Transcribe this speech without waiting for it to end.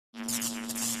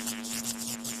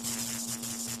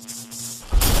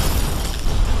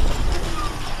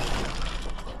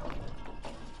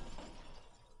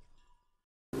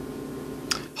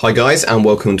Hi guys, and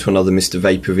welcome to another Mr.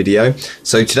 Vapour video.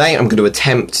 So today I'm going to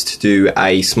attempt to do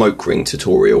a smoke ring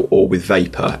tutorial, or with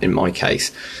vapour in my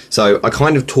case. So I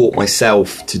kind of taught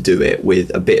myself to do it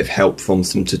with a bit of help from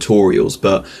some tutorials,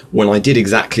 but when I did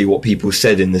exactly what people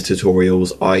said in the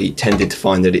tutorials, I tended to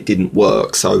find that it didn't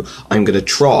work. So I'm going to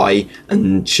try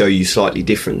and show you slightly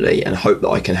differently and hope that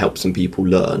I can help some people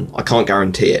learn. I can't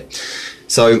guarantee it.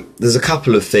 So there's a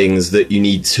couple of things that you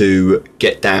need to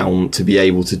get down to be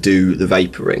able to do the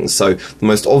vapour rings. So the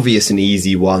most obvious and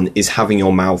easy one is having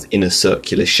your mouth in a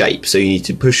circular shape. So you need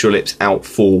to push your lips out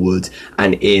forward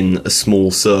and in a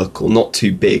small circle, not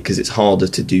too big because it's harder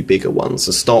to do bigger ones.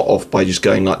 So start off by just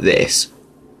going like this.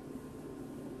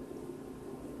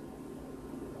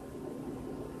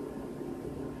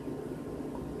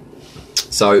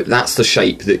 So that's the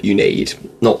shape that you need.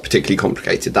 Not particularly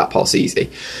complicated, that part's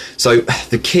easy. So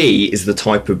the key is the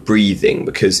type of breathing,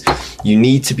 because you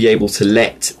need to be able to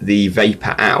let the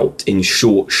vapour out in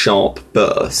short, sharp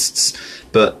bursts.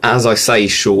 But as I say,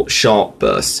 short, sharp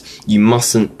bursts, you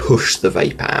mustn't push the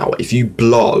vapour out. If you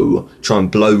try and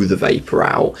blow the vapour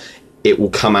out, it will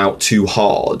come out too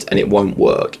hard and it won't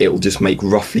work. It will just make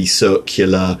roughly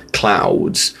circular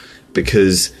clouds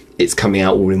because it's coming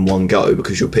out all in one go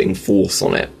because you're putting force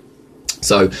on it.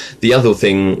 So the other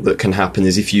thing that can happen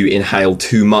is if you inhale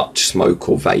too much smoke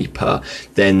or vapour,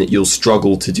 then you'll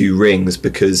struggle to do rings,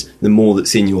 because the more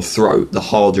that's in your throat, the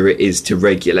harder it is to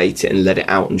regulate it and let it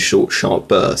out in short, sharp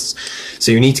bursts.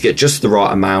 So you need to get just the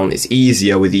right amount. It's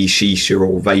easier with e-shisha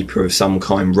or vapour of some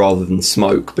kind rather than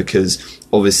smoke, because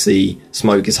obviously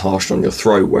smoke is harsh on your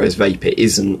throat, whereas vapour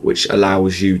isn't, which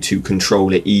allows you to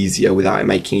control it easier without it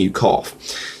making you cough.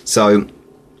 So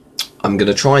I'm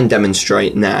going to try and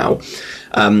demonstrate now.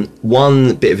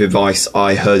 One bit of advice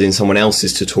I heard in someone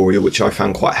else's tutorial, which I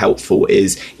found quite helpful,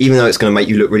 is even though it's going to make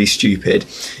you look really stupid,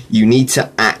 you need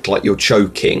to act like you're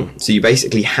choking. So you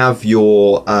basically have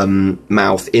your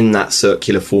mouth in that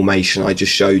circular formation I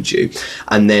just showed you,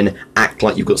 and then act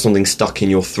like you've got something stuck in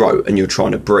your throat and you're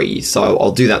trying to breathe. So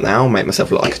I'll do that now, make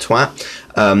myself look like a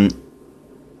twat.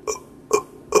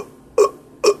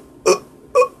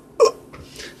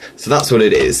 So that's what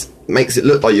it is. It makes it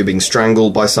look like you're being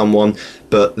strangled by someone,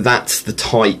 but that's the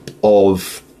type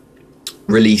of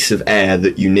release of air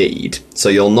that you need. So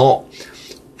you're not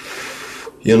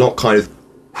kind of,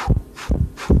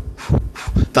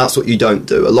 that's what you don't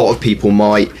do. A lot of people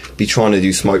might be trying to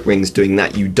do smoke rings doing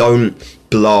that. You don't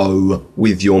blow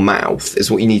with your mouth. It's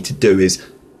what you need to do is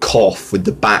cough with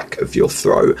the back of your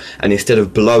throat, and instead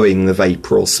of blowing the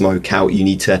vapour or smoke out, you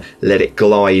need to let it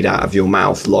glide out of your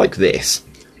mouth like this.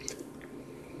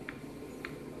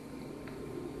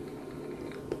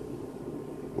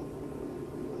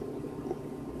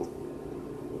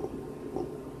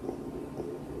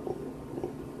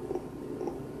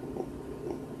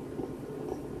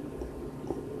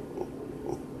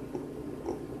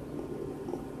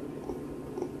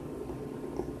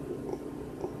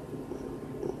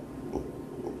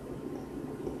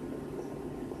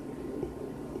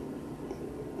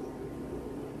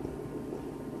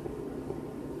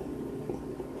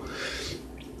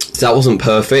 That wasn't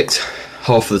perfect.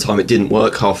 Half of the time it didn't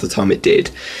work, half of the time it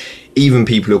did. Even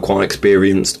people who are quite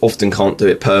experienced often can't do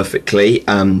it perfectly,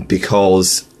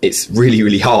 because it's really,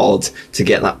 really hard to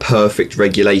get that perfect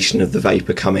regulation of the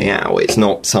vapour coming out. It's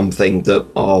not something that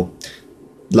our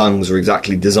lungs are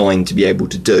exactly designed to be able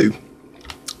to do.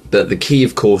 But the key,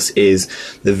 of course, is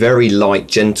the very light,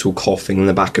 gentle coughing in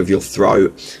the back of your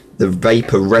throat, the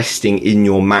vapour resting in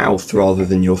your mouth rather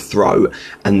than your throat,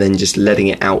 and then just letting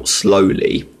it out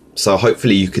slowly. So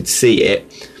hopefully you could see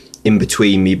it in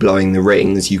between me blowing the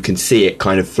rings. You can see it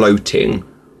kind of floating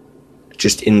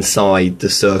just inside the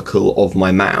circle of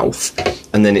my mouth.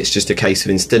 And then it's just a case of,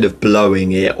 instead of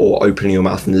blowing it or opening your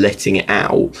mouth and letting it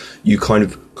out, you kind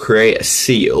of create a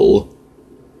seal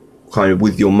kind of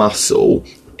with your muscle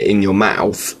in your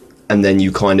mouth, and then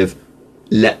you kind of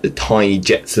let the tiny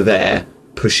jets of air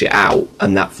push it out,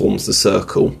 and that forms the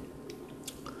circle.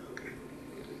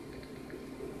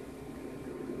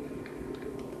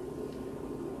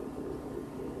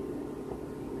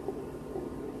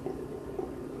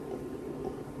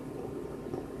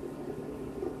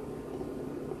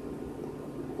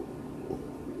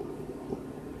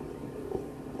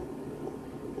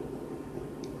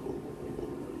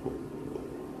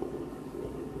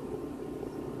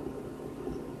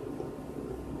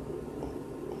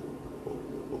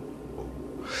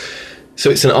 So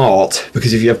it's an art,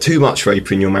 because if you have too much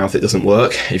vapour in your mouth, it doesn't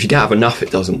work. If you don't have enough, it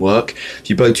doesn't work.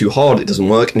 If you blow too hard, it doesn't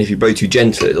work. And if you blow too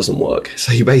gentle, it doesn't work.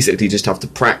 So you basically just have to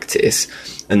practice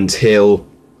until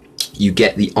you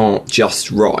get the art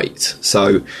just right.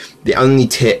 So the only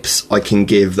tips I can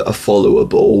give that are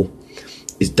followable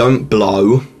is don't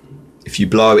blow. If you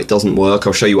blow, it doesn't work.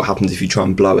 I'll show you what happens if you try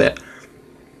and blow it.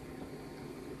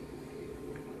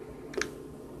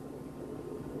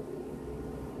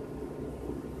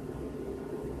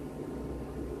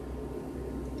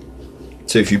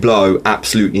 So if you blow,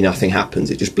 absolutely nothing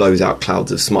happens. It just blows out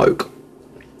clouds of smoke.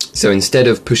 So instead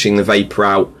of pushing the vapour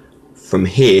out from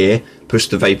here, push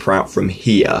the vapour out from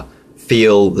here.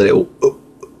 Feel the little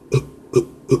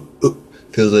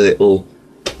feel the little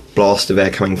blast of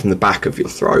air coming from the back of your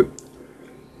throat.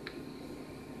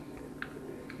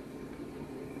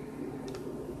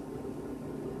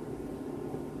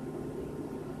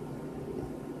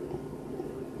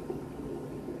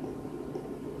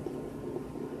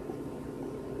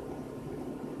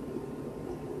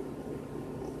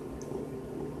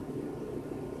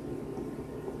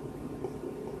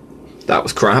 That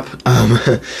was crap.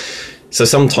 So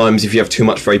sometimes if you have too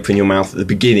much vapour in your mouth at the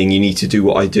beginning, you need to do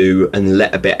what I do and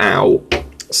let a bit out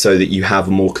so that you have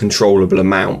a more controllable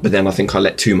amount. But then I think I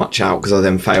let too much out because I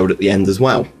then failed at the end as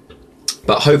well.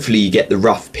 But hopefully you get the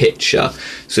rough picture.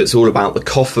 So it's all about the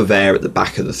cough of air at the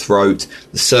back of the throat,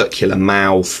 the circular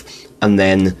mouth, and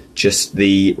then just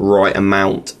the right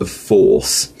amount of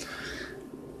force.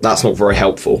 That's not very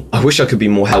helpful. I wish I could be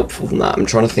more helpful than that. I'm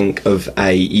trying to think of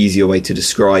a easier way to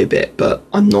describe it, but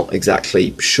I'm not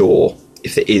exactly sure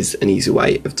if there is an easy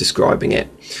way of describing it.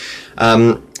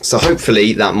 So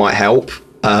hopefully that might help.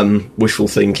 Wishful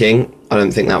thinking. I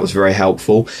don't think that was very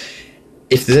helpful.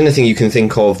 If there's anything you can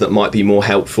think of that might be more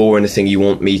helpful or anything you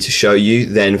want me to show you,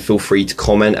 then feel free to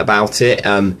comment about it.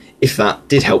 If that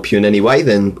did help you in any way,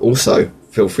 then also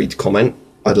feel free to comment.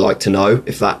 I'd like to know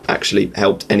if that actually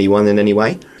helped anyone in any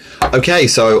way. Okay,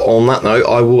 so on that note,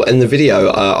 I will end the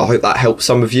video. I hope that helped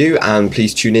some of you, and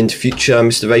please tune in to future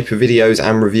Mr. Vapour videos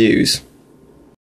and reviews.